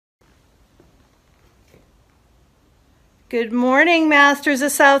Good morning, Masters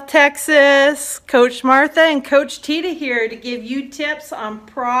of South Texas. Coach Martha and Coach Tiitta here to give you tips on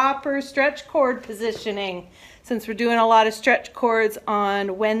proper stretch cord positioning, since we're doing a lot of stretch cords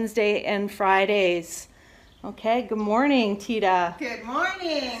on Wednesday and Fridays. Okay, good morning, Tiitta. Good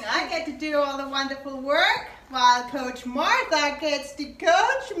morning. I get to do all the wonderful work while Coach Martha gets to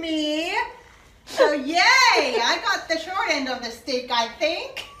coach me. So yay, I got the short end of the stick, I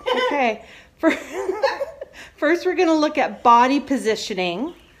think. Okay, first we're going to look at body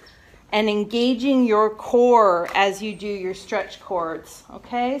positioning and engaging your core as you do your stretch cords.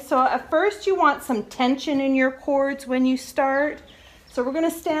 Okay, so at first you want some tension in your cords when you start. So we're going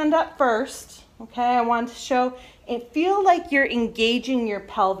to stand up first. Okay, I want to show it, feel like you're engaging your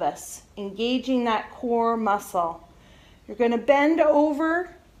pelvis, engaging that core muscle. You're going to bend over.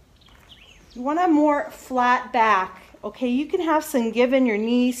 You want a more flat back. Okay, you can have some give in your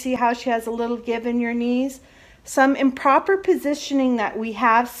knees. See how she has a little give in your knees? Some improper positioning that we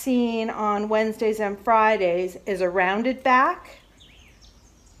have seen on Wednesdays and Fridays is a rounded back,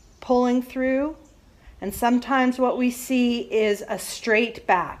 pulling through, and sometimes what we see is a straight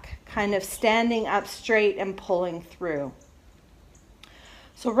back, kind of standing up straight and pulling through.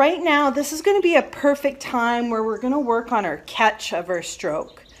 So right now, this is going to be a perfect time where we're going to work on our catch of our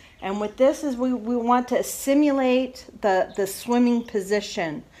stroke. And with this is we want to simulate the swimming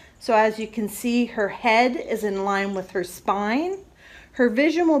position. So as you can see, her head is in line with her spine. Her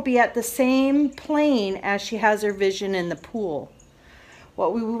vision will be at the same plane as she has her vision in the pool.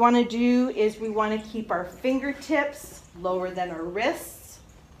 What we want to do is we want to keep our fingertips lower than our wrists,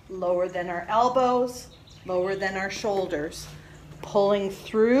 lower than our elbows, lower than our shoulders. Pulling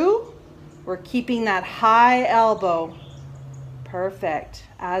through, we're keeping that high elbow. Perfect.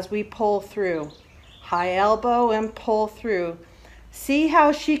 As we pull through, high elbow and pull through. See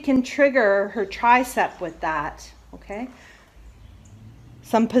how she can trigger her tricep with that, okay?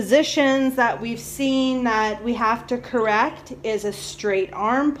 Some positions that we've seen that we have to correct is a straight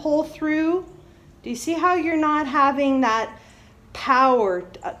arm pull through. Do you see how you're not having that power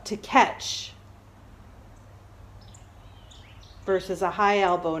to catch versus a high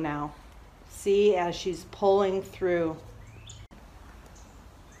elbow now? See, as she's pulling through.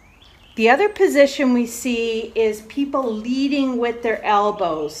 The other position we see is people leading with their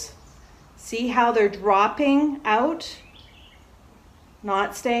elbows. See how they're dropping out,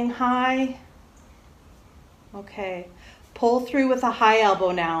 not staying high? Okay, pull through with a high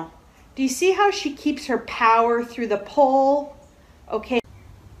elbow now. Do you see how she keeps her power through the pull? Okay,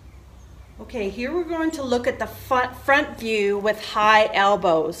 here we're going to look at the front view with high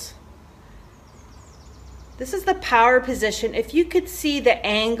elbows. This is the power position. If you could see the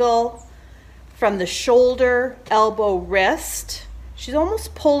angle from the shoulder, elbow, wrist, she's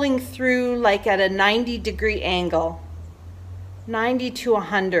almost pulling through like at a 90-degree angle, 90 to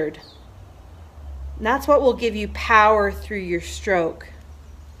 100. And that's what will give you power through your stroke.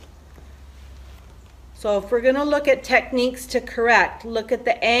 So if we're going to look at techniques to correct, look at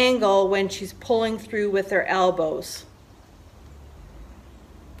the angle when she's pulling through with her elbows.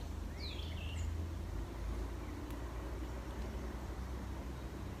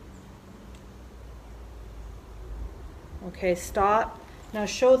 Okay, stop. Now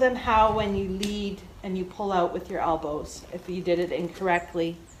show them how when you lead and you pull out with your elbows, if you did it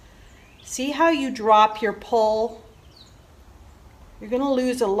incorrectly. See how you drop your pull? You're going to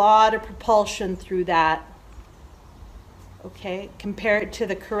lose a lot of propulsion through that. Okay, compare it to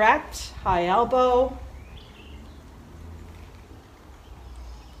the correct high elbow.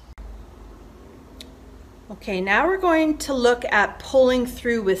 Okay, now we're going to look at pulling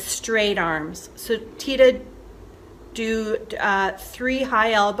through with straight arms. So Tiitta, do 3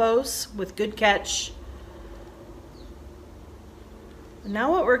 high elbows with good catch.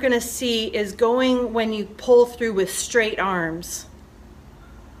 Now what we're going to see is going when you pull through with straight arms.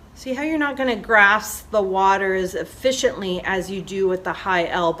 See how you're not going to grasp the water as efficiently as you do with the high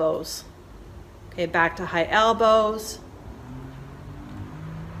elbows. Okay, back to high elbows.